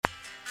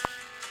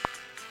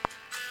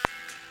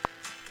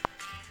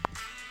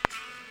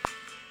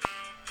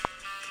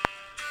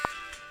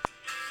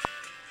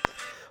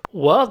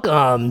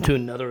Welcome to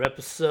another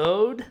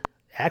episode,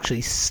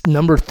 actually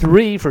number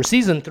 3 for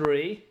season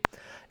 3,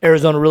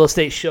 Arizona Real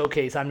Estate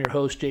Showcase. I'm your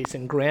host,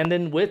 Jason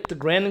Grandin, with the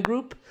Grandin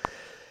Group,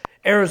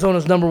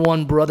 Arizona's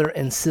 #1 brother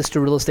and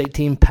sister real estate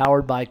team,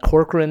 powered by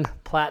Corcoran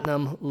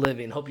Platinum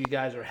Living. Hope you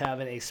guys are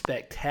having a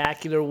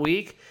spectacular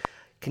week.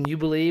 Can you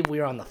believe we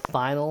are on the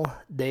final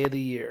day of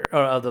the year, or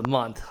of the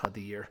month of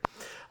the year?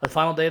 The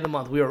final day of the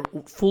month. We are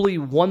fully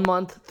 1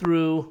 month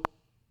through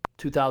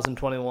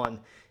 2021,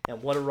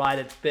 and what a ride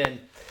it's been.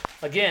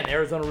 Again,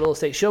 Arizona Real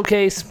Estate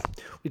Showcase.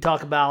 We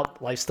talk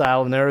about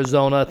lifestyle in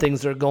Arizona,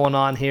 things that are going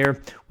on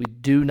here. We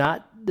do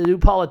not do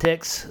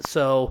politics,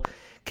 so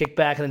kick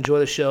back and enjoy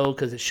the show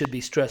because it should be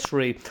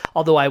stress-free,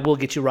 although I will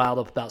get you riled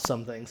up about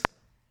some things,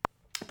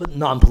 but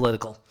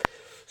non-political.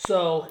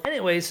 So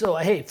anyway,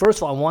 hey, first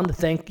of all, I wanted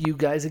to thank you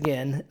guys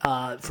again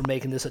for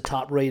making this a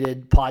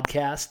top-rated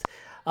podcast.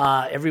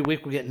 Every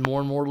week we're getting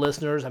more and more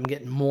listeners. I'm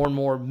getting more and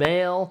more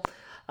mail.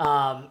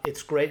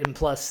 It's great, and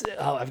plus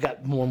I've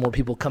got more and more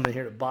people coming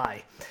here to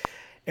buy.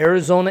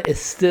 Arizona is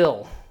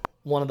still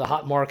one of the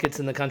hot markets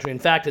in the country. In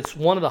fact, it's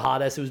one of the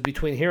hottest. It was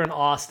between here and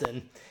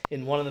Austin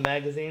in one of the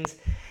magazines,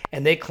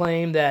 and they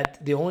claim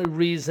that the only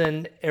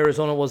reason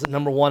Arizona wasn't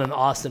 #1 in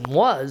Austin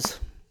was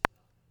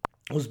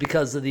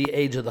because of the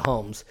age of the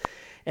homes.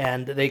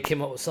 And they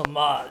came up with some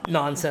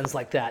nonsense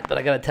like that. But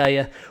I got to tell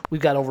you, we've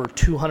got over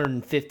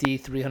 250,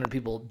 300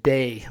 people a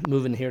day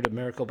moving here to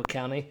Maricopa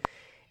County.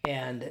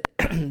 And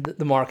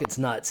the market's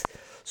nuts.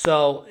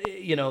 So,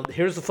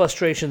 here's the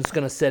frustration that's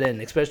going to set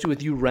in, especially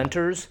with you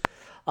renters.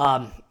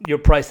 You're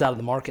priced out of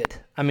the market.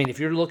 I mean, if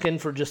you're looking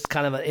for just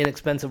kind of an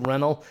inexpensive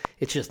rental,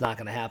 it's just not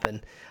going to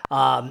happen.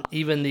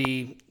 Even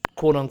the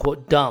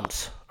quote-unquote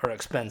dumps are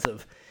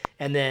expensive.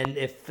 And then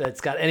if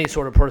it's got any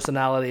sort of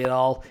personality at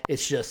all,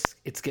 it's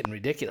getting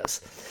ridiculous.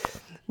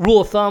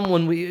 Rule of thumb,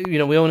 when we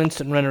own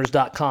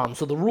instantrenters.com.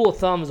 So the rule of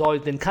thumb has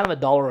always been kind of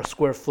 $1 a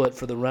square foot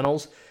for the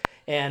rentals.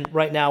 And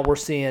right now we're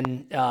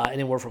seeing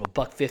anywhere from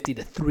 $1.50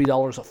 to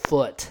 $3 a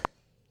foot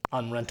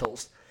on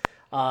rentals.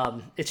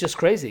 It's just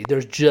crazy.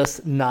 There's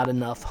just not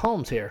enough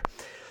homes here.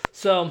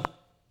 So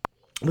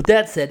with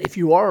that said, if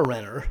you are a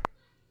renter,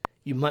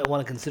 you might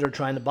want to consider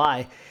trying to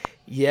buy.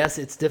 Yes,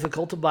 it's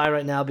difficult to buy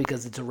right now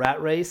because it's a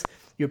rat race.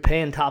 You're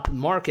paying top of the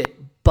market.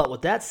 But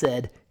with that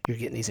said, you're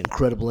getting these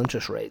incredible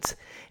interest rates.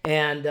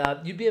 And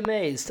you'd be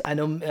amazed. I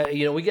know,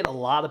 we get a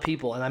lot of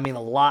people, and I mean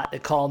a lot,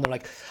 that call and they're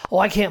like, oh,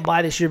 I can't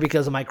buy this year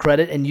because of my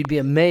credit. And you'd be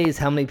amazed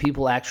how many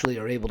people actually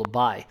are able to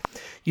buy.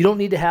 You don't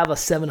need to have a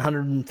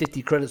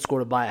 750 credit score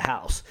to buy a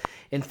house.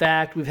 In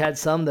fact, we've had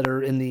some that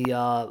are in the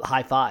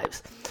high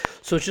fives.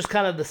 So it's just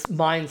kind of this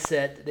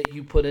mindset that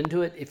you put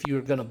into it if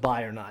you're going to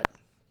buy or not.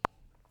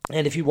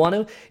 And if you want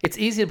to, it's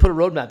easy to put a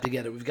roadmap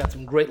together. We've got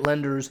some great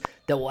lenders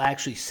that will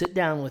actually sit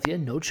down with you,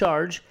 no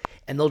charge,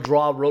 and they'll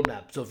draw a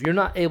roadmap. So if you're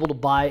not able to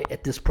buy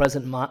at this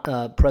present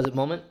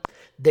moment,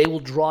 they will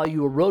draw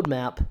you a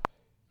roadmap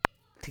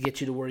to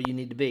get you to where you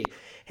need to be.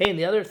 Hey, and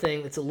the other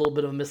thing that's a little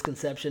bit of a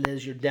misconception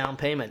is your down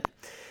payment.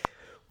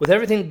 With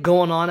everything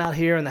going on out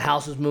here and the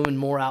houses moving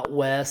more out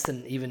west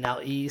and even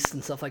out east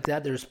and stuff like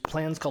that, there's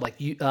plans called like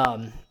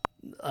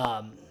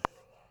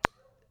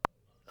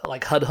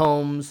HUD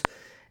homes,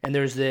 and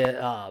there's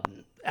the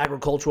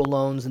agricultural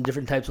loans and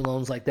different types of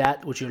loans like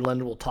that, which your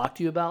lender will talk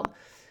to you about.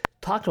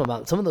 Talk to them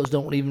about it. Some of those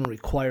don't even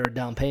require a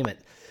down payment.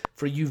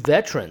 For you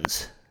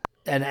veterans,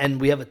 and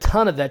we have a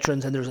ton of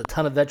veterans, and there's a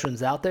ton of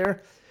veterans out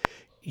there,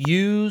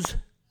 use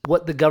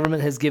what the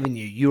government has given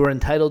you. You are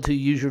entitled to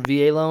use your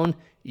VA loan.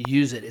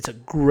 Use it. It's a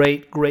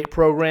great, great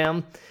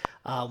program.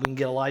 We can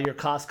get a lot of your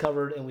costs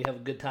covered, and we have a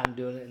good time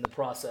doing it in the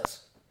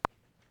process.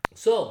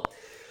 So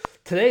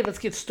today, let's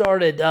get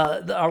started.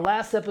 Our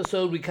last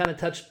episode, we kind of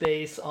touched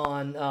base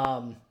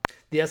on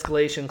the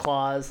escalation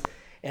clause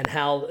and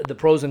how the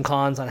pros and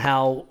cons on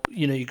how,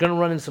 you're going to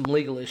run into some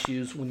legal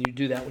issues when you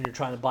do that when you're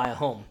trying to buy a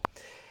home.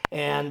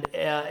 And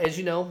as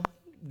you know,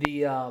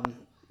 the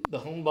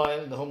home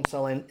buying, the home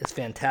selling is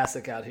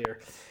fantastic out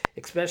here,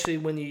 especially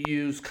when you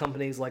use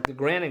companies like the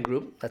Grandin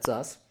Group, that's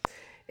us,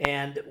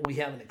 and we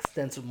have an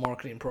extensive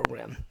marketing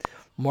program.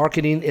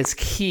 Marketing is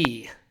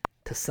key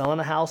to selling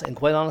a house, and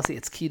quite honestly,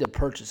 it's key to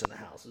purchasing a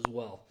house as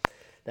well.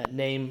 That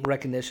name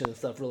recognition and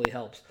stuff really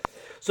helps.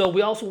 So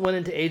we also went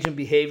into agent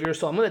behavior.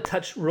 So I'm going to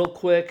touch real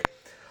quick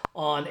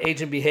on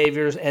agent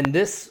behaviors. And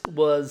this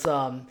was,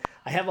 I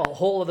have a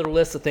whole other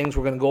list of things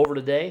we're going to go over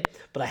today,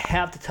 but I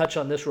have to touch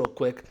on this real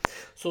quick.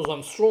 So as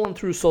I'm scrolling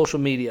through social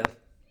media,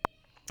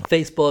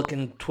 Facebook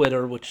and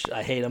Twitter, which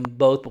I hate them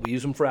both, but we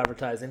use them for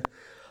advertising,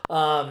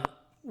 I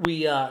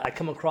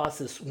come across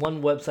this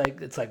one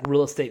website. It's like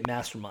Real Estate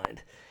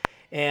Mastermind.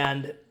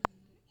 And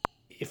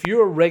if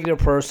you're a regular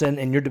person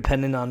and you're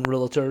dependent on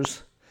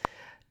realtors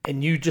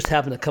and you just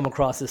happen to come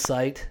across this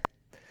site,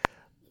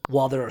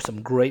 while there are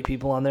some great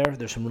people on there,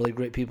 there's some really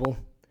great people,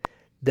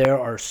 there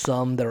are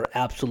some that are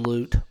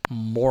absolute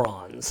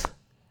morons.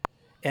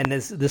 And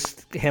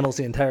this handles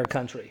the entire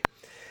country.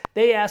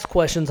 They ask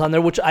questions on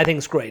there, which I think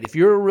is great. If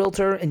you're a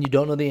realtor and you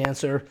don't know the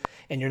answer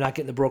and you're not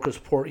getting the broker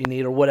support you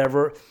need or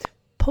whatever,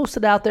 post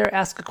it out there,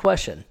 ask a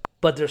question.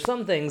 But there's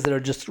some things that are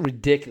just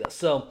ridiculous.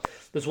 So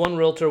there's one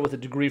realtor with a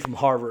degree from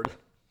Harvard,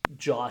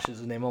 Josh is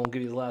his name, I won't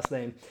give you his last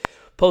name,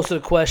 posted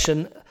a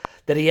question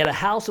that he had a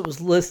house that was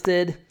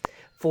listed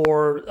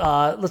for,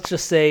 let's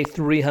just say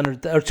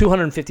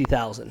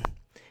 $250,000.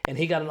 And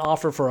he got an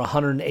offer for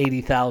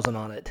 $180,000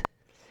 on it.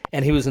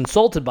 And he was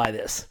insulted by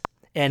this.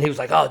 And he was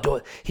like,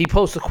 he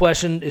posed the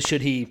question,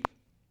 should he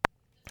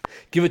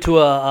give it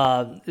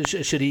to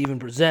should he even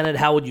present it?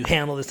 How would you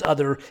handle this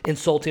other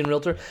insulting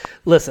realtor?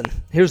 Listen,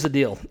 here's the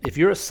deal. If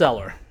you're a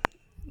seller,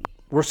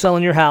 we're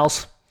selling your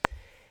house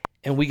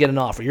and we get an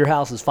offer. Your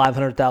house is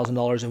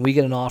 $500,000 and we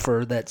get an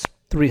offer that's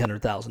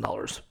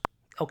 $300,000.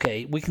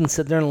 Okay, we can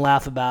sit there and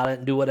laugh about it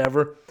and do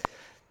whatever.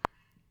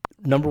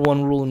 Number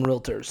one rule in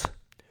realtors,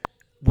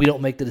 we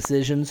don't make the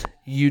decisions,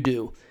 you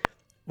do.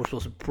 We're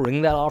supposed to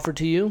bring that offer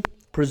to you,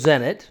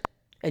 present it,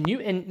 and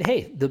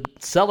hey, the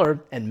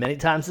seller, and many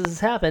times this has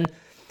happened,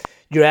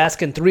 you're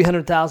asking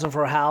 $300,000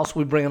 for a house,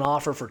 we bring an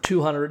offer for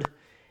 $200,000,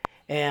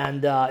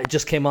 and it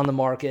just came on the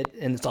market,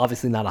 and it's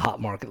obviously not a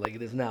hot market like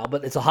it is now,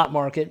 but it's a hot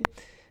market.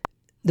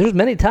 There's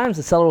many times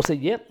the seller will say,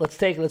 yep, let's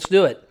take it, let's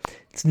do it.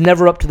 It's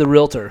never up to the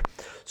realtor.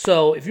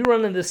 So if you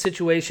run into this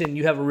situation,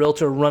 you have a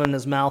realtor running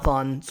his mouth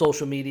on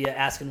social media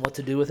asking what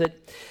to do with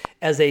it.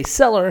 As a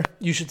seller,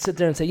 you should sit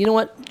there and say, you know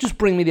what, just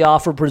bring me the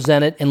offer,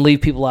 present it, and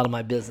leave people out of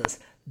my business.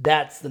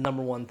 That's the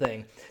number one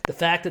thing. The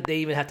fact that they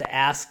even have to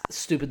ask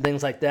stupid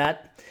things like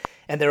that,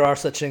 and there are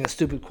such things as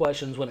stupid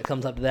questions when it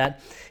comes up to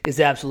that, is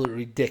absolutely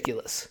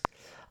ridiculous.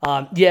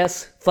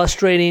 Yes,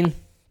 frustrating.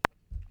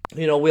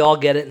 We all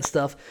get it and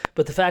stuff.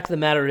 But the fact of the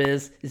matter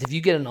is if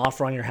you get an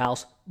offer on your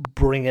house,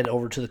 bring it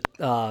over to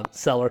the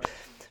seller.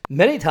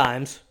 Many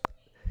times,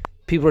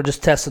 people are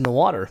just testing the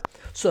water.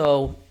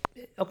 So,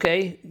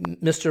 okay,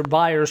 Mr.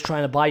 Buyer's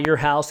trying to buy your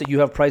house that you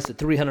have priced at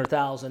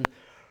 $300,000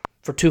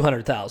 for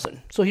 $200,000.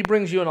 So he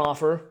brings you an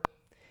offer.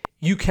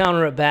 You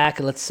counter it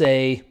back at, let's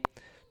say,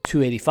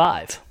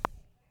 $285,000.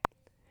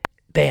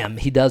 Bam,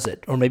 he does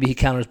it. Or maybe he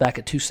counters back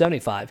at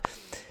 $275,000.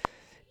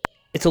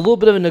 It's a little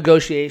bit of a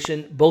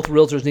negotiation. Both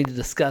realtors need to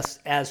discuss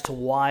as to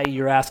why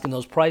you're asking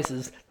those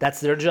prices. That's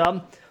their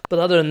job. But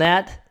other than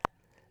that,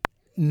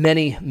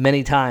 many,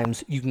 many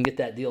times you can get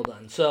that deal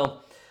done. So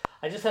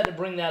I just had to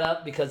bring that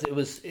up because it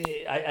was,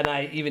 and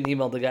I even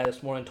emailed the guy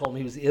this morning, told him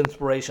he was the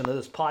inspiration of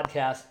this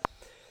podcast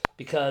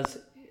because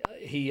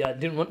he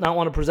did not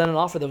want to present an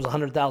offer that was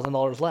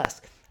 $100,000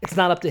 less. It's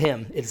not up to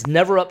him. It's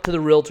never up to the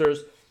realtors.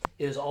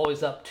 It is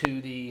always up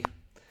to the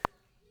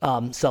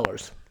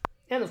sellers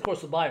and, of course,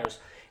 the buyers.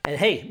 And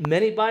hey,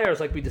 many buyers,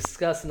 like we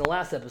discussed in the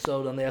last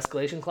episode on the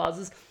escalation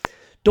clauses,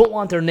 don't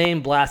want their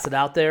name blasted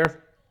out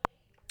there.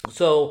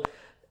 So,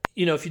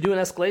 if you do an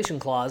escalation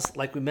clause,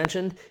 like we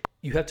mentioned,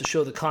 you have to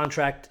show the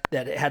contract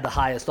that it had the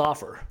highest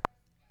offer.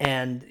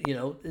 And,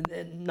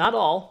 not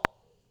all,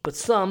 but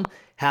some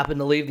happen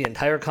to leave the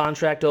entire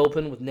contract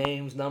open with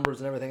names, numbers,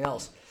 and everything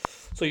else.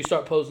 So you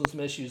start posing some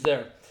issues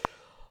there.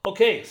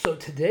 Okay, so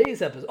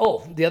today's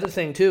episode, the other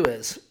thing too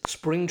is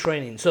spring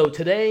training. So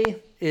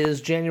today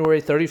is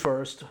January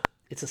 31st.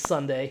 It's a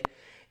Sunday,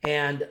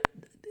 and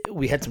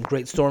we had some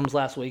great storms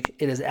last week.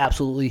 It is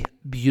absolutely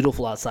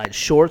beautiful outside.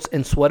 Shorts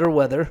and sweater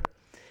weather.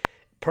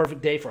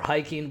 Perfect day for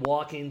hiking,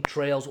 walking,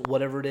 trails,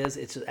 whatever it is.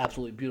 It's an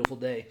absolutely beautiful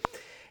day.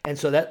 And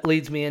so that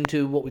leads me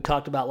into what we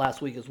talked about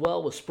last week as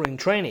well with spring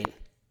training.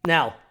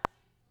 Now,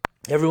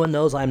 everyone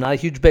knows I'm not a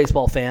huge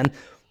baseball fan,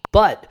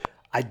 but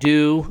I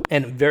do,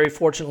 and very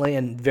fortunately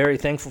and very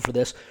thankful for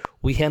this,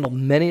 we handle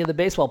many of the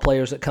baseball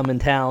players that come in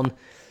town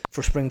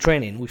for spring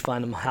training. We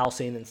find them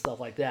housing and stuff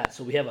like that.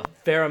 So we have a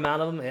fair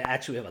amount of them.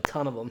 Actually, we have a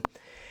ton of them.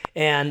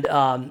 And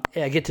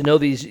I get to know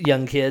these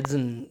young kids,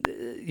 and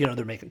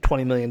they're making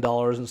 $20 million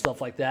and stuff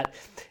like that.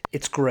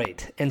 It's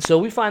great. And so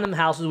we find them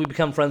houses. We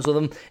become friends with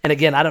them. And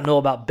again, I don't know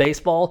about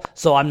baseball,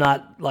 so I'm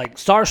not like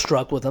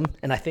starstruck with them,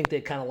 and I think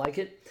they kind of like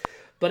it.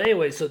 But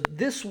anyway, so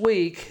this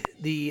week,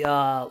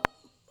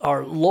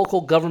 our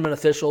local government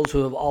officials,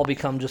 who have all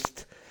become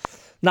just,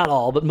 not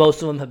all, but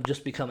most of them have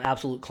just become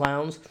absolute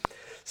clowns,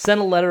 sent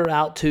a letter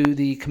out to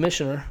the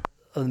commissioner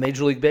of the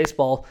Major League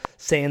Baseball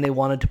saying they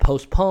wanted to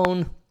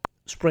postpone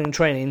spring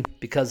training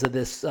because of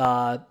this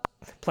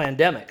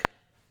pandemic.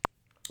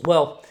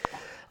 Well,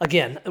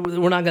 again,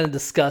 we're not going to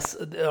discuss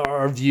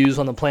our views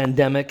on the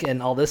pandemic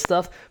and all this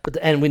stuff,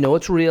 and we know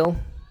it's real,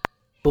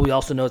 but we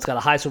also know it's got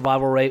a high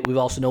survival rate. We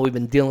also know we've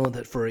been dealing with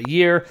it for a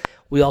year.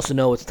 We also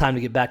know it's time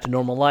to get back to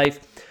normal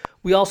life.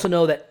 We also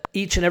know that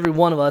each and every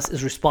one of us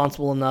is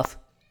responsible enough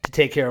to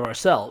take care of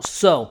ourselves.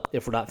 So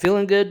if we're not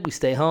feeling good, we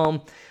stay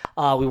home,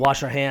 we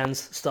wash our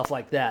hands, stuff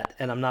like that.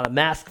 And I'm not a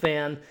mask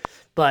fan,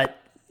 but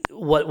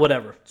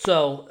whatever.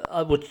 So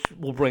which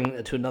we'll bring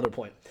it to another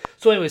point.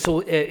 So anyway,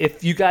 so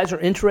if you guys are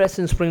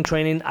interested in spring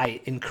training,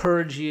 I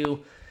encourage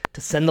you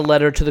to send a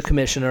letter to the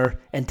commissioner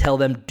and tell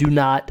them do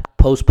not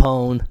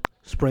postpone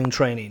spring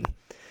training.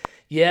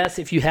 Yes,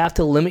 if you have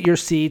to limit your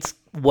seats,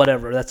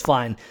 whatever, that's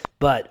fine.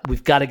 But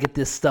we've got to get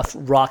this stuff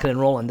rocking and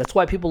rolling. That's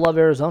why people love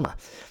Arizona.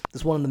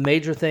 This is one of the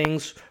major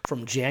things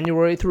from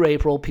January through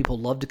April. People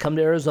love to come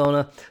to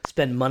Arizona,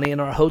 spend money in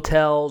our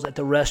hotels, at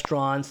the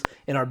restaurants,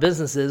 in our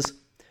businesses,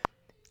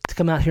 to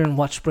come out here and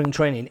watch spring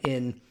training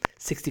in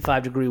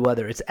 65-degree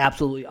weather. It's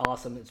absolutely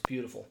awesome. It's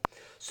beautiful.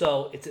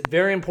 So it's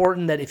very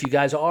important that if you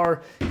guys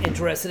are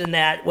interested in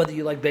that, whether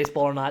you like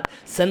baseball or not,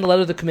 send a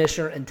letter to the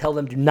commissioner and tell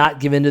them do not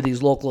give in to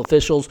these local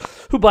officials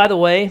who, by the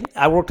way,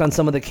 I worked on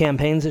some of the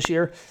campaigns this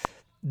year.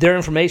 Their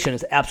information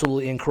is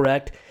absolutely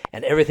incorrect,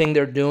 and everything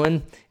they're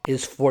doing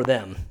is for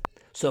them.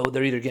 So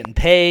they're either getting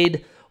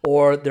paid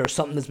or there's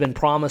something that's been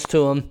promised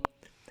to them,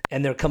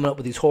 and they're coming up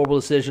with these horrible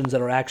decisions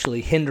that are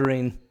actually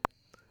hindering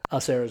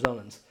us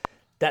Arizonans.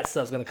 That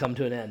stuff's going to come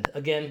to an end.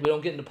 Again, we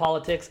don't get into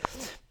politics,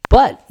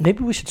 but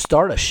maybe we should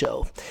start a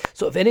show.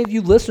 So if any of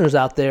you listeners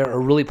out there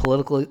are really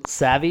politically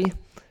savvy,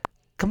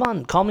 come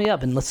on, call me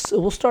up and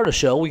we'll start a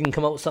show. We can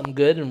come up with something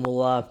good and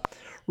we'll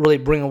really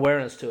bring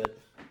awareness to it.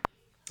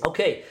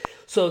 Okay,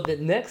 so the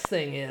next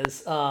thing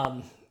is,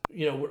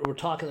 we're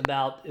talking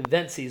about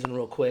event season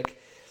real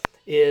quick,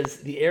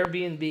 is the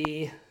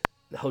Airbnb,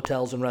 the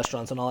hotels and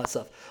restaurants and all that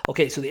stuff.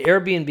 Okay, so the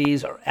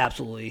Airbnbs are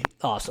absolutely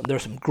awesome.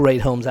 There's some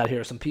great homes out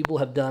here. Some people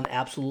have done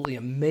absolutely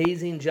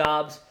amazing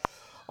jobs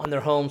on their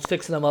homes,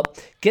 fixing them up,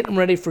 getting them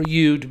ready for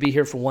you to be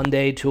here for 1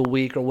 day to a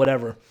week or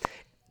whatever.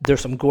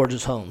 There's some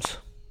gorgeous homes.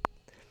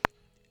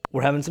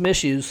 We're having some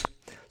issues.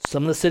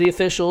 Some of the city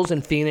officials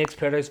in Phoenix,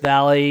 Paradise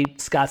Valley,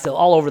 Scottsdale,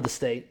 all over the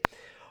state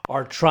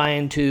are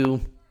trying to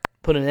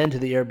put an end to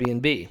the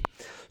Airbnb.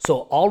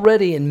 So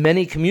already in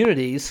many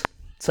communities,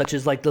 such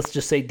as let's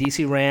just say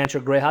DC Ranch or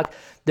Greyhawk,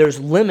 there's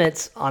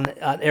limits on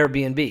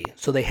Airbnb.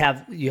 So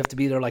you have to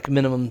be there like a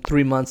minimum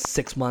 3 months,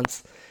 6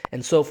 months,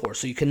 and so forth.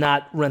 So you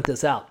cannot rent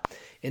this out.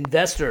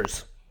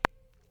 Investors,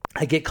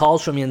 I get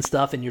calls from you and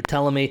stuff, and you're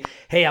telling me,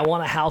 hey, I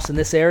want a house in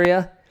this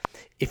area.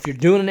 If you're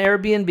doing an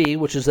Airbnb,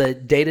 which is a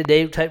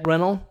day-to-day type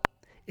rental,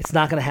 it's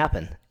not going to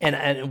happen.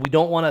 And we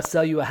don't want to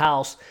sell you a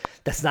house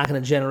that's not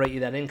going to generate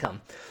you that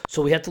income.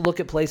 So we have to look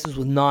at places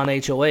with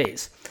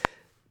non-HOAs.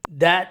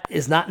 That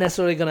is not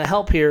necessarily going to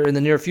help here in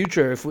the near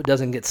future if it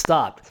doesn't get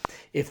stopped.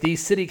 If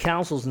these city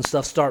councils and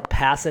stuff start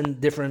passing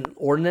different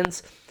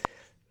ordinance,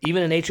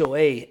 even an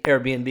HOA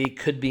Airbnb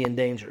could be in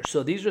danger.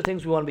 So these are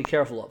things we want to be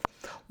careful of.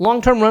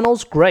 Long-term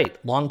rentals, great.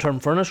 Long-term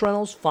furnished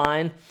rentals,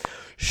 fine.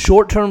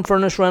 Short-term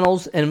furnished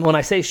rentals, and when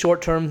I say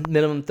short-term,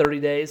 minimum 30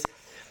 days,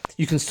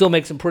 you can still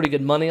make some pretty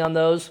good money on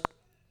those.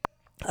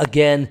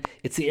 Again,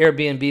 it's the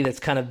Airbnb that's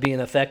kind of being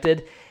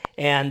affected.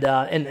 And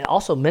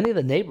also many of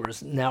the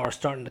neighbors now are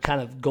starting to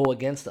kind of go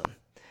against them.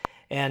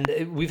 And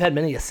we've had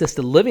many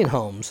assisted living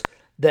homes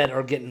that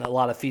are getting a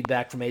lot of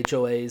feedback from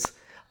HOAs.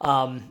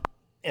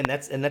 And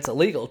that's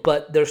illegal,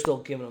 but they're still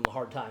giving them a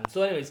hard time.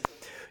 So anyways,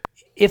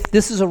 if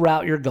this is a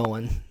route you're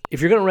going,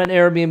 if you're going to rent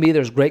Airbnb,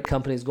 there's great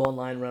companies. Go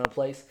online, rent a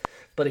place.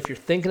 But if you're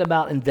thinking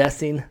about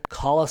investing,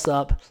 call us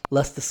up.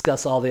 Let's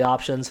discuss all the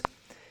options.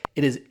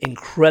 It is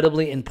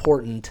incredibly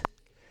important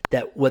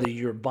that whether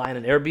you're buying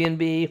an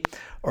Airbnb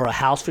or a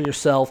house for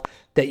yourself,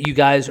 that you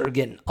guys are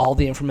getting all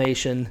the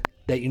information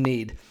that you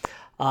need.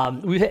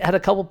 We've had a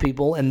couple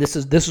people, and this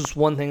is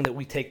one thing that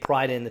we take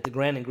pride in at the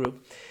Grandin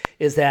Group,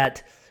 is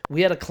that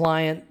we had a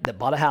client that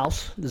bought a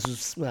house. This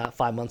was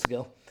 5 months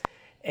ago,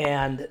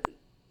 and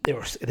they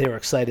were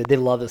excited. They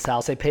love this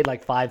house. They paid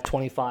like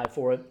 $525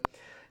 for it,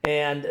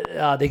 and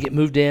they get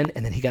moved in,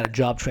 and then he got a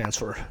job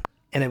transfer,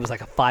 and it was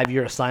like a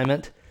 5-year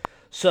assignment.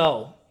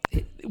 So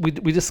we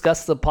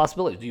discussed the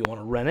possibility. Do you want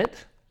to rent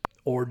it,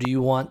 or do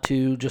you want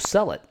to just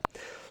sell it?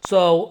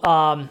 So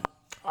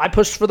I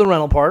pushed for the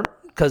rental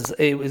part because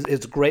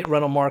it's a great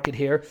rental market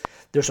here.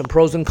 There's some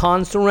pros and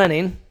cons to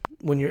renting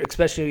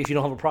especially if you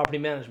don't have a property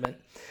management.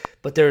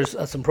 But there's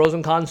some pros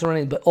and cons to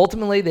renting. But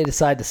ultimately, they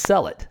decide to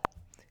sell it.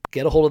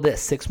 Get a hold of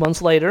this. 6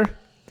 months later,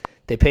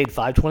 they paid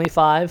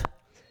 $525.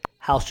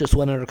 House just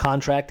went under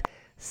contract,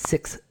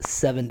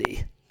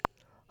 $670.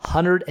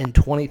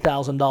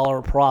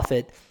 $120,000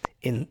 profit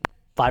in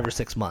 5 or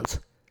 6 months.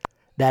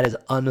 That is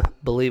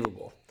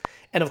unbelievable.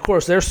 And of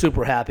course, they're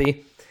super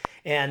happy.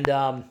 And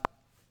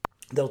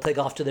they'll take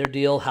off to their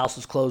deal. House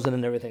is closing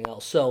and everything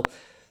else. So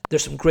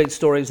there's some great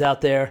stories out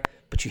there.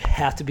 But you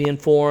have to be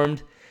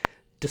informed.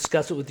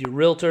 Discuss it with your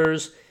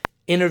realtors,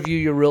 interview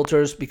your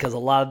realtors, because a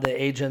lot of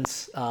the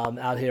agents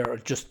out here are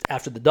just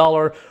after the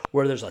dollar,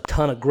 where there's a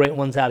ton of great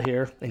ones out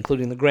here,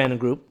 including the Grandin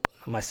Group,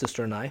 my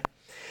sister and I,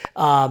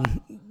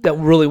 that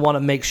really want to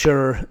make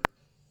sure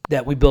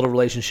that we build a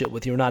relationship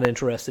with you. We're not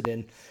interested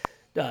in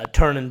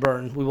turn and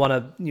burn. We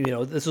want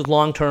to, this is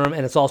long-term,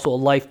 and it's also a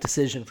life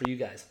decision for you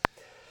guys.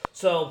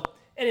 So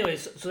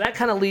anyways, so that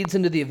kind of leads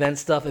into the event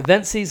stuff.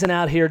 Event season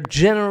out here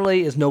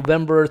generally is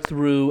November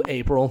through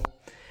April.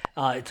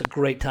 It's a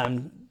great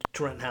time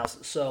to rent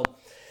houses. So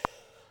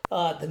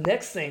the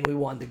next thing we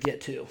wanted to get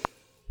to.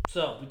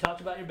 So we talked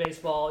about your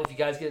baseball. If you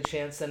guys get a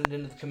chance, send it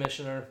into the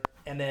commissioner.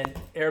 And then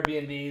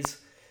Airbnbs,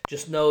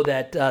 just know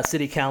that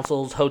city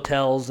councils,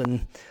 hotels,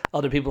 and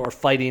other people are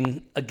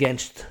fighting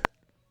against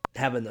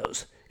having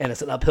those. And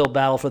it's an uphill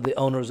battle for the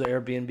owners of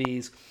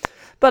Airbnbs.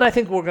 But I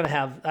think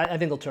I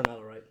think it'll turn out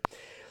all right.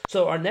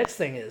 So our next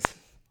thing is,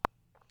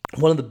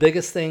 one of the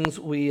biggest things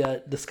we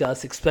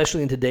discuss,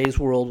 especially in today's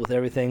world with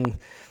everything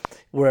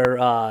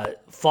where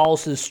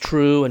false is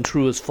true and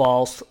true is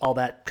false, all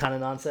that kind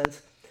of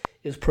nonsense,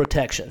 is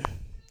protection.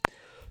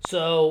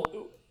 So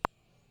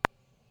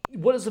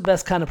what is the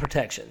best kind of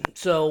protection?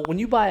 So when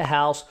you buy a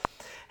house,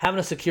 having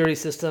a security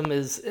system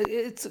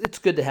it's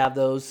good to have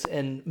those,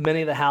 and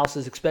many of the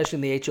houses, especially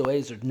in the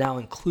HOAs, are now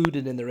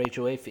included in their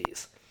HOA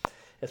fees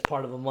as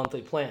part of a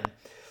monthly plan.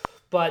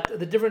 But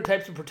the different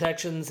types of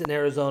protections in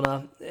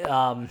Arizona,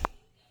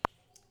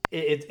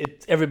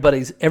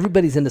 everybody's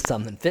into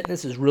something.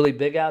 Fitness is really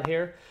big out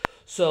here.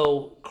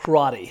 So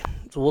karate.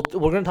 So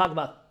we're going to talk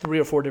about 3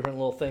 or 4 different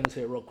little things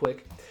here real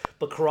quick.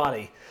 But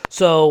karate.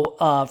 So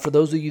for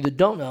those of you that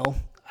don't know,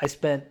 I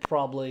spent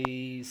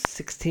probably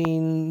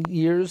 16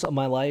 years of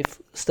my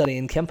life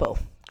studying Kempo,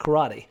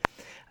 karate.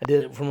 I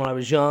did it from when I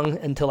was young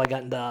until I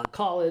got into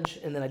college,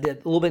 and then I did a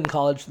little bit in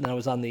college, and then I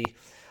was on the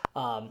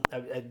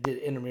I did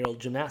intramural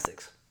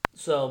gymnastics.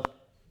 So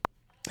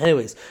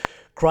anyways,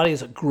 karate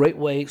is a great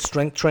way,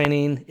 strength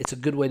training. It's a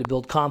good way to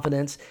build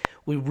confidence.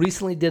 We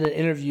recently did an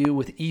interview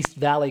with East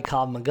Valley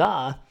Krav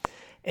Maga,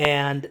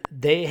 and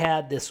they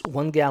had this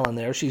one gal in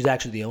there. She's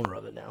actually the owner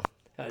of it now.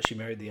 She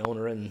married the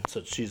owner, and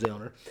so she's the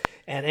owner.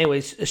 And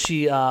anyways,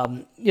 she,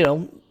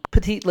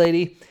 petite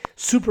lady,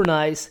 super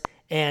nice,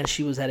 and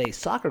she was at a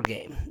soccer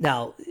game.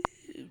 Now,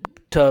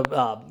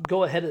 to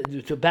go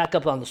ahead, to back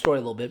up on the story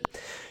a little bit,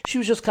 she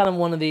was just kind of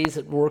one of these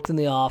that worked in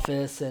the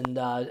office, and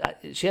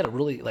she had a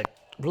really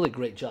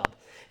great job.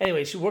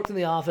 Anyway, she worked in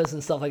the office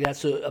and stuff like that,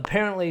 so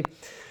apparently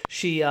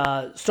she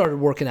started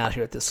working out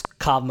here at this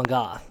Krav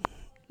Maga.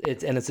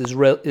 It's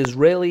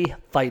Israeli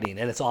fighting,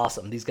 and it's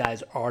awesome. These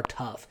guys are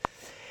tough.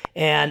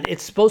 And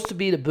it's supposed to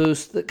be to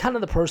boost the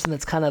person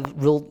that's kind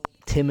of real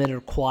timid or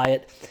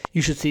quiet.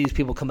 You should see these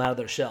people come out of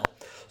their shell.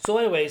 So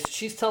anyways,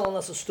 she's telling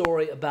us a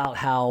story about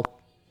how,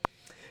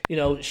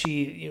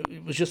 she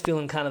was just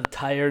feeling kind of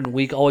tired and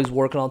weak, always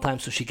working all the time.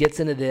 So she gets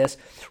into this,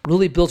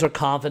 really builds her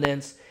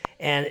confidence,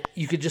 and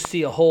you could just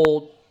see a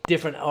whole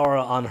different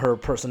aura on her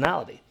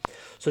personality.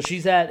 So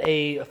she's at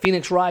a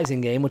Phoenix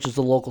Rising game, which is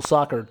the local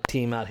soccer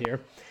team out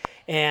here.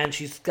 And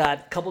she's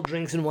got a couple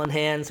drinks in one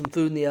hand, some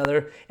food in the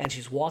other, and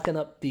she's walking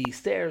up the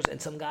stairs,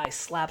 and some guy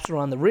slaps her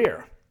on the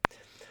rear.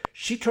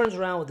 She turns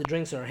around with the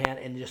drinks in her hand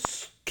and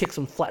just kicks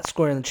him flat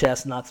square in the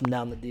chest, knocks him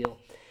down the deal.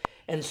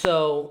 And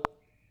so,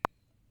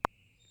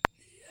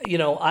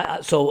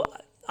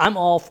 I'm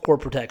all for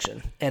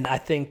protection, and I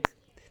think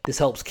this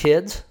helps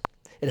kids.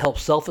 It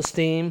helps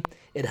self-esteem.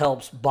 It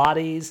helps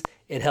bodies.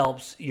 It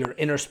helps your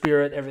inner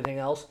spirit, everything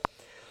else.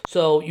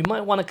 So you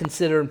might want to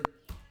consider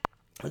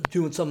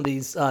doing some of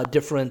these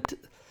different,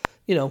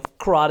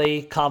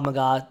 karate, Krav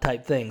Maga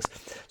type things.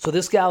 So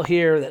this gal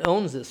here that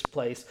owns this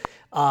place,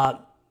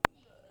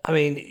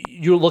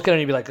 you look at her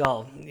and you'd be like,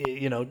 oh,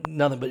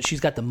 nothing. But she's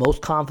got the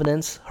most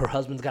confidence. Her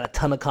husband's got a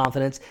ton of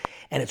confidence.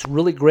 And it's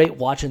really great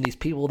watching these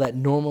people that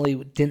normally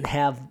didn't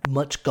have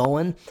much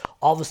going,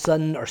 all of a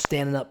sudden are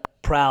standing up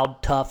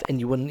proud, tough, and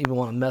you wouldn't even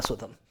want to mess with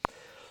them.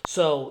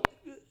 So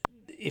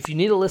if you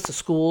need a list of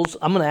schools,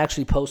 I'm going to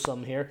actually post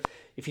some here.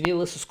 If you need a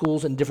list of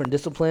schools in different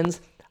disciplines,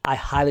 I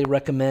highly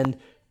recommend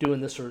doing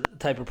this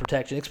type of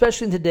protection,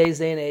 especially in today's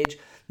day and age.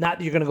 Not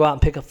that you're going to go out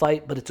and pick a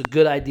fight, but it's a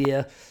good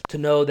idea to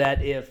know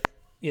that if,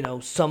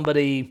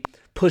 somebody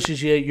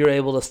pushes you, you're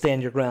able to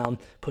stand your ground,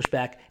 push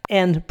back,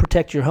 and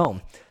protect your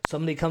home.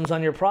 Somebody comes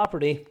on your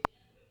property,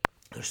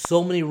 there's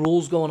so many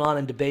rules going on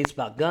and debates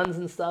about guns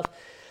and stuff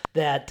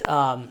that,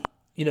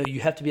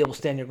 you have to be able to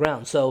stand your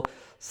ground. So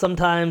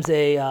sometimes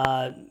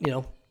a,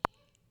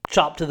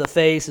 chop to the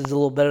face is a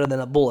little better than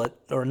a bullet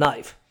or a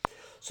knife.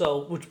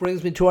 So, which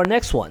brings me to our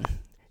next one.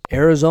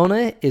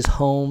 Arizona is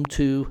home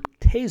to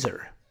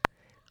Taser.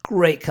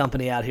 Great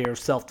company out here of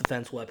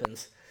self-defense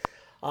weapons.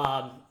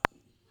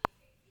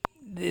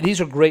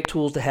 These are great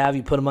tools to have.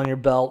 You put them on your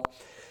belt.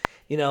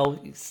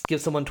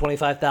 Give someone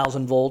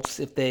 25,000 volts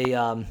if they,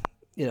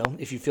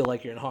 if you feel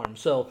like you're in harm.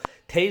 So,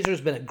 Taser's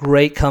been a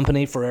great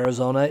company for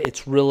Arizona.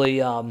 It's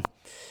really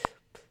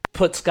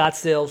put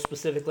Scottsdale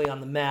specifically on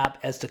the map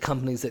as to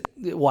companies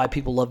why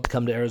people love to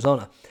come to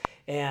Arizona.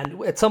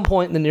 And at some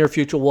point in the near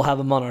future, we'll have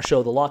them on our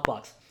show, The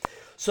Lockbox.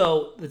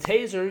 So the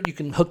Taser, you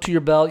can hook to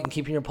your belt, you can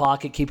keep in your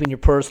pocket, keep in your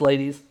purse,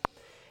 ladies.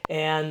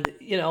 And,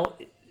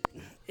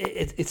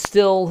 it's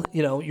still,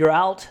 you're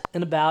out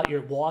and about,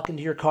 you're walking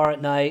to your car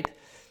at night.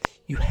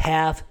 You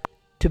have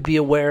to be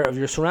aware of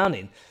your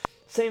surrounding.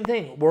 Same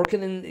thing,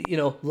 working in,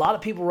 a lot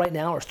of people right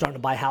now are starting to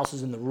buy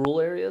houses in the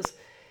rural areas.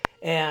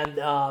 And,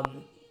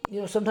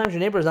 sometimes your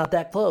neighbor is not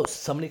that close.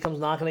 Somebody comes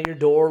knocking at your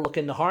door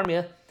looking to harm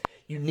you.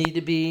 You need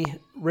to be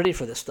ready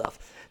for this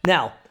stuff.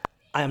 Now,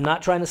 I am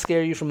not trying to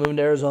scare you from moving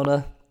to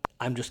Arizona.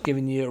 I'm just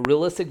giving you a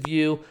realistic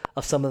view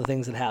of some of the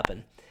things that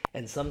happen.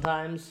 And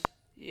sometimes,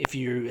 if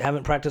you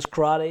haven't practiced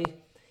karate,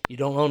 you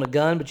don't own a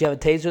gun, but you have a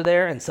Taser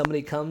there, and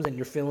somebody comes and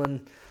you're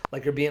feeling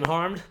like you're being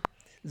harmed,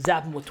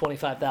 zap them with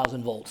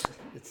 25,000 volts.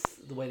 It's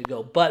the way to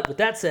go. But with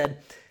that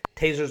said,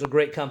 Taser's a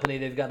great company.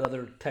 They've got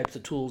other types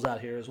of tools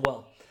out here as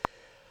well.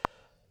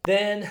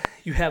 Then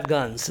you have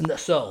guns.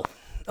 So,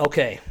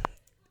 okay,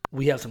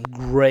 We have some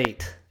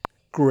great,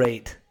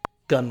 great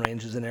gun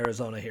ranges in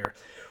Arizona here.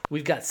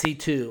 We've got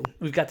C2.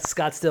 We've got the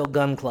Scottsdale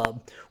Gun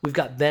Club. We've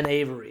got Ben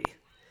Avery.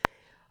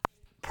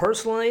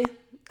 Personally,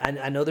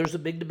 I know there's a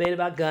big debate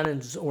about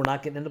guns, and we're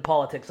not getting into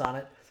politics on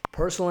it.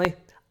 Personally,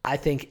 I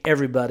think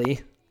everybody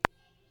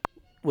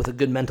with a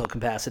good mental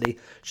capacity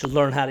should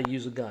learn how to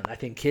use a gun. I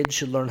think kids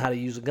should learn how to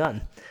use a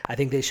gun. I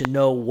think they should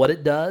know what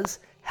it does,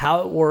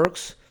 how it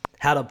works,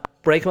 how to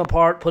break them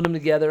apart, put them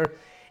together,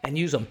 and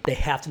use them. They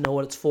have to know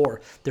what it's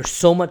for. There's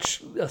so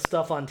much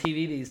stuff on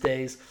TV these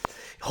days,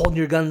 holding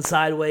your gun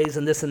sideways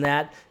and this and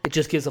that. It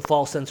just gives a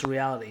false sense of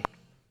reality.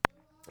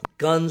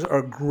 Guns are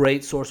a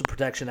great source of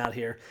protection out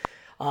here.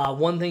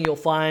 One thing you'll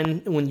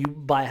find when you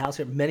buy a house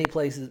here, many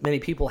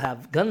people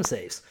have gun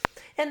safes.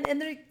 And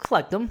they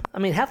collect them. I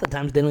mean, half the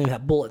times they don't even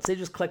have bullets. They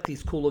just collect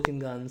these cool-looking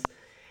guns.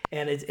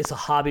 And it's a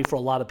hobby for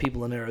a lot of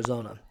people in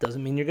Arizona.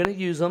 Doesn't mean you're going to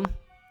use them.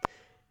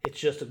 It's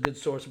just a good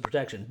source of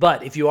protection.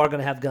 But if you are going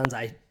to have guns,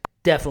 I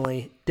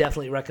definitely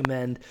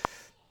recommend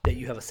that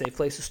you have a safe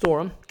place to store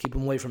them. Keep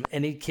them away from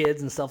any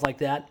kids and stuff like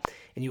that.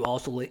 And you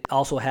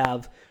also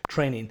have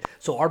training.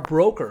 So our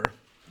broker,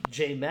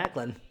 Jay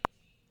Macklin,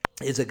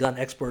 is a gun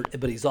expert,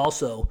 but he's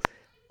also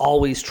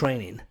always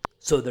training.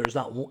 So there's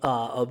not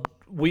a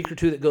week or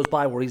two that goes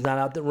by where he's not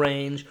out the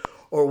range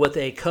or with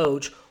a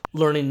coach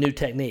learning new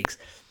techniques.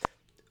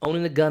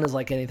 Owning a gun is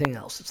like anything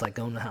else. It's like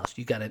owning a house.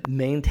 You got to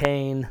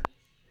maintain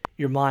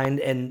your mind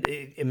and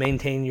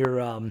maintain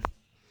your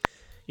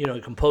your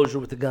composure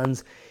with the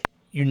guns.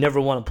 You never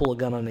want to pull a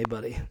gun on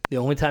anybody. The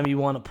only time you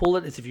want to pull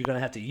it is if you're going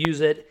to have to use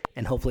it,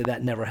 and hopefully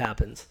that never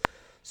happens.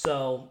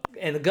 So,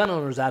 and the gun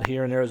owners out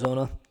here in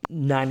Arizona,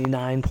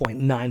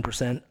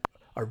 99.9%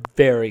 are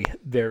very,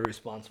 very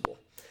responsible.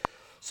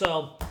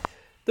 So,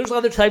 there's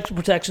other types of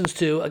protections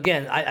too.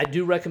 Again, I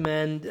do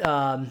recommend,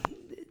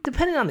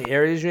 depending on the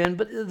areas you're in,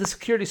 but the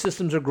security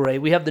systems are great.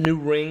 We have the new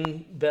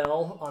Ring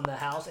bell on the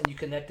house, and you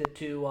connect it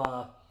to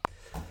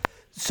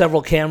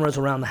several cameras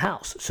around the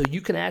house. So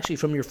you can actually,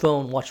 from your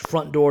phone, watch the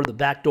front door, the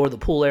back door, the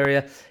pool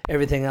area,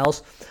 everything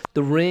else.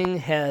 The Ring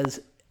has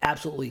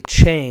absolutely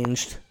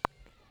changed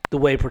the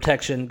way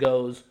protection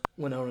goes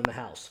when owning the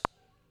house.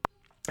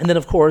 And then,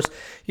 of course,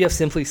 you have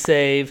Simply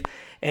Save,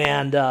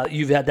 and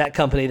you've had that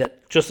company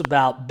that just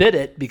about bit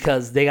it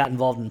because they got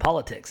involved in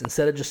politics.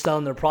 Instead of just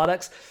selling their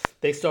products,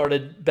 they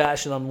started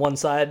bashing on one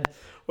side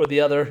or the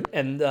other,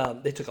 and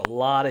they took a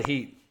lot of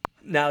heat.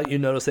 Now you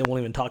notice they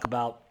won't even talk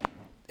about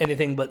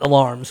anything but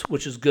alarms,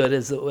 which is good,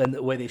 is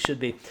the way they should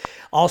be.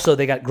 Also,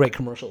 they got great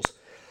commercials.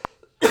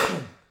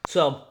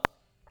 So,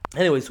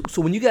 anyways,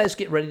 so when you guys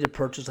get ready to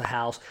purchase a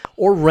house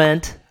or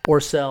rent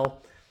or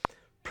sell,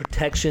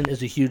 protection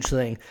is a huge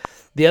thing.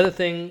 The other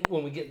thing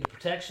when we get into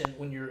protection,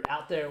 when you're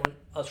out there, when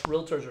us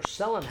realtors are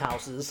selling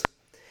houses,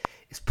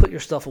 is put your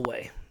stuff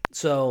away.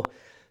 So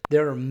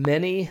there are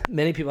many,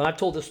 many people, and I've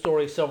told this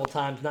story several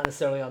times, not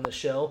necessarily on the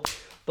show,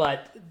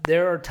 but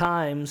there are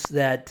times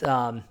that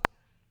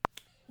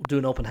do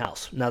an open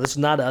house. Now, this is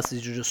not us.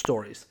 These are just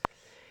stories.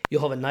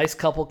 You'll have a nice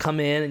couple come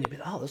in, and you'll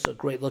be, oh, this is a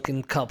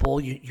great-looking couple.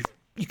 You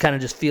kind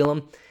of just feel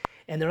them.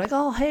 And they're like,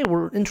 oh, hey,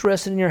 we're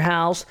interested in your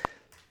house.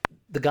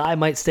 The guy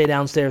might stay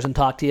downstairs and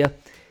talk to you,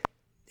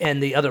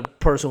 and the other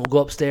person will go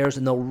upstairs,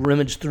 and they'll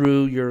rummage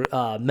through your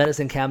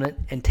medicine cabinet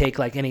and take,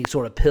 like, any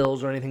sort of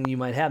pills or anything you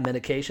might have,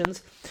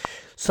 medications.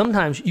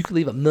 Sometimes you could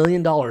leave $1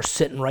 million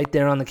sitting right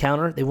there on the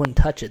counter. They wouldn't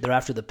touch it. They're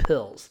after the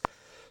pills.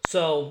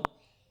 So,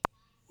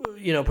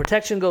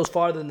 protection goes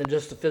farther than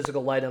just the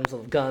physical items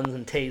of guns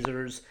and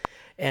tasers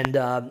and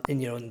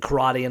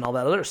karate and all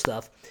that other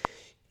stuff.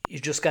 You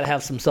just got to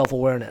have some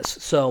self-awareness.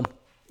 So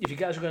if you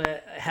guys are going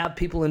to have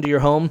people into your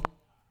home,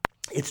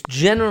 it's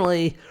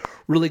generally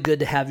really good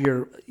to have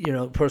your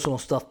personal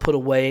stuff put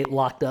away,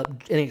 locked up,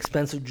 any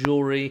expensive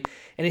jewelry,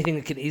 anything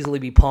that can easily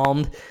be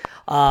palmed,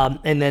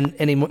 and then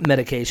any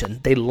medication.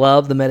 They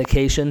love the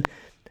medication,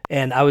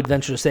 and I would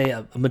venture to say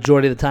a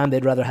majority of the time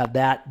they'd rather have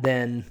that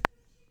than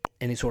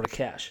any sort of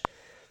cash.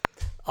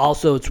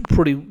 Also, it's a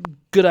pretty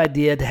good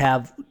idea to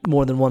have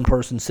more than one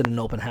person sit in an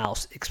open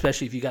house,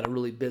 especially if you got a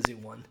really busy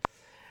one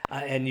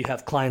and you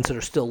have clients that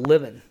are still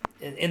living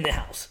in the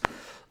house.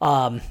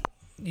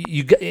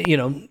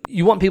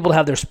 You want people to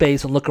have their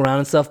space and look around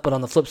and stuff, but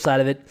on the flip side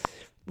of it,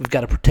 we've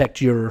got to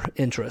protect your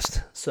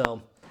interest.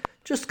 So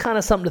just kind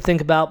of something to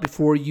think about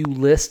before you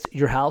list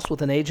your house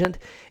with an agent.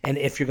 And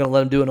if you're going to let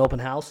them do an open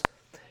house,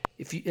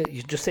 if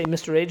you just say,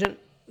 Mr. Agent,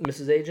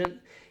 Mrs. Agent,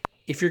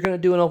 if you're going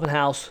to do an open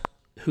house,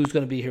 who's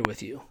going to be here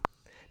with you?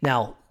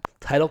 Now,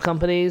 title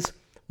companies,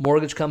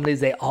 mortgage companies,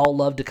 they all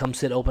love to come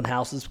sit open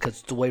houses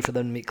because it's a way for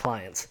them to meet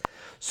clients.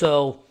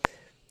 So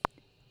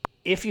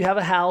if you have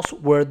a house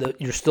where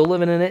you're still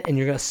living in it and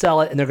you're going to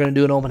sell it and they're going to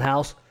do an open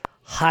house,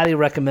 highly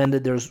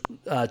recommended there's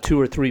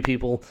 2 or 3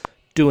 people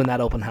doing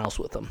that open house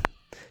with them,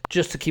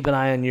 just to keep an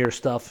eye on your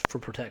stuff for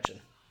protection.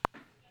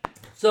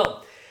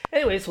 So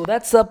anyways,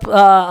 that's up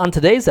on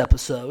today's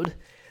episode.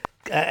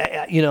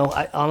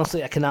 I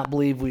honestly cannot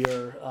believe we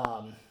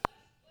are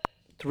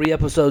 3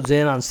 episodes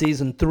in on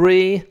season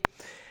 3.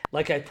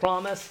 like I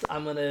promised,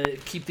 I'm going to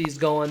keep these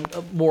going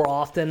more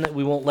often.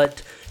 We won't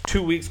let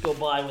 2 weeks go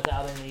by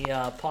without any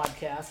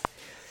podcasts.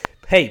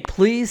 Hey,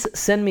 please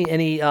send me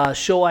any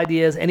show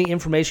ideas, any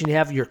information you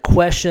have, your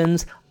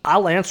questions.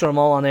 I'll answer them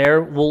all on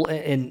air.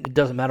 And it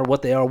doesn't matter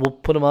what they are. We'll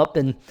put them up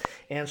and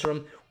answer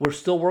them. We're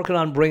still working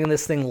on bringing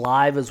this thing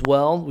live as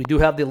well. We do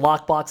have the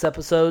Lockbox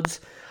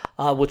episodes,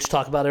 which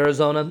talk about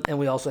Arizona, and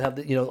we also have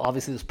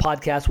obviously this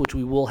podcast, which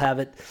we will have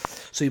it,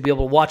 so you'll be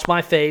able to watch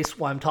my face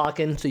while I'm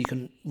talking, so you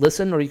can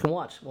listen or you can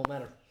watch. It won't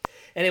matter.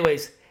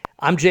 Anyways,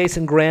 I'm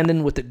Jason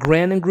Grandin with the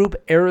Grandin Group,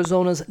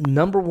 Arizona's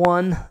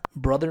 #1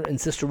 brother and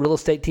sister real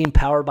estate team,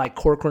 powered by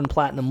Corcoran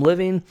Platinum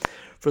Living.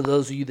 For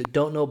those of you that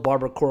don't know,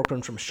 Barbara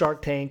Corcoran from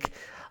Shark Tank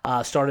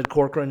started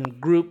Corcoran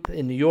Group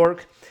in New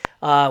York.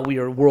 We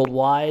are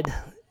worldwide.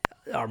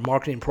 Our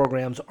marketing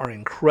programs are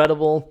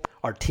incredible.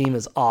 Our team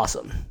is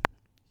awesome.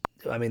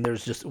 I mean,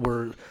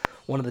 we're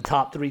one of the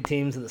top 3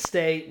 teams in the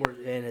state,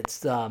 and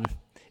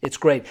it's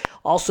great.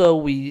 Also,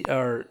 we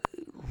are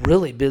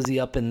really busy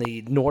up in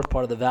the north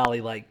part of the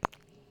valley, like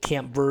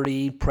Camp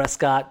Verde,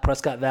 Prescott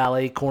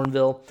Valley,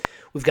 Cornville.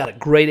 We've got a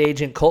great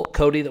agent,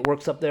 Cody, that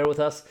works up there with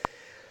us.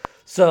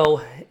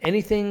 So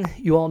anything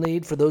you all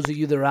need, for those of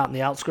you that are out in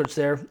the outskirts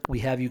there, we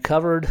have you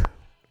covered.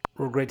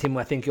 We're a great team.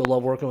 I think you'll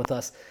love working with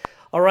us.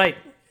 All right,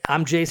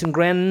 I'm Jason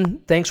Grandin.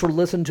 Thanks for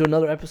listening to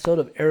another episode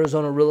of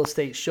Arizona Real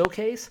Estate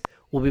Showcase.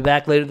 We'll be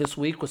back later this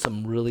week with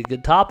some really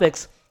good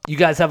topics. You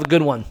guys have a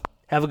good one.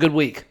 Have a good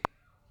week.